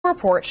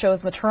report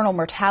shows maternal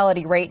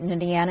mortality rate in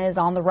Indiana is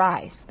on the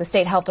rise. The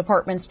State Health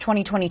Department's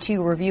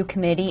 2022 Review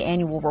Committee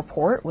annual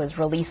report was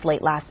released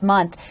late last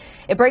month.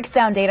 It breaks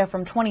down data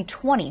from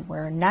 2020,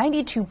 where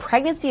 92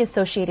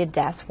 pregnancy-associated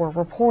deaths were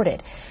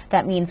reported.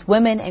 That means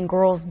women and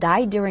girls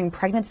died during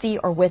pregnancy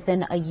or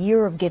within a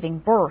year of giving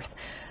birth.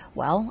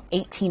 Well,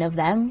 18 of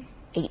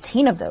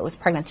those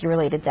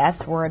pregnancy-related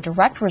deaths were a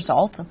direct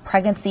result of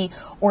pregnancy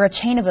or a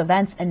chain of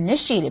events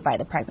initiated by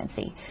the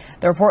pregnancy.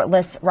 The report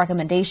lists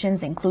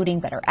recommendations including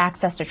better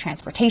access to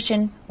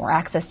transportation, more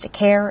access to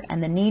care,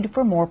 and the need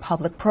for more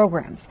public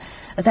programs.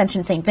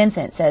 Ascension St.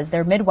 Vincent says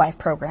their midwife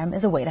program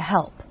is a way to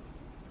help.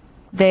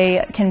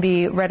 They can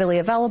be readily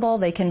available.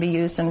 They can be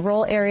used in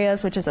rural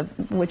areas, which is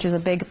a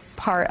big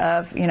part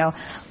of,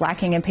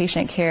 lacking in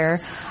patient care,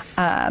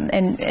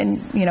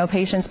 and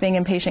patients being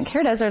in patient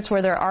care deserts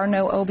where there are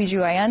no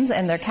OBGYNs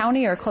in their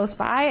county or close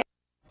by.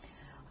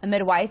 A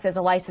midwife is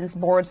a licensed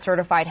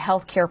board-certified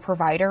healthcare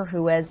provider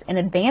who has an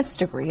advanced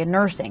degree in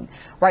nursing.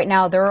 Right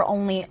now, there are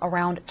only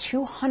around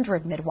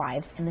 200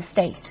 midwives in the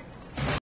state.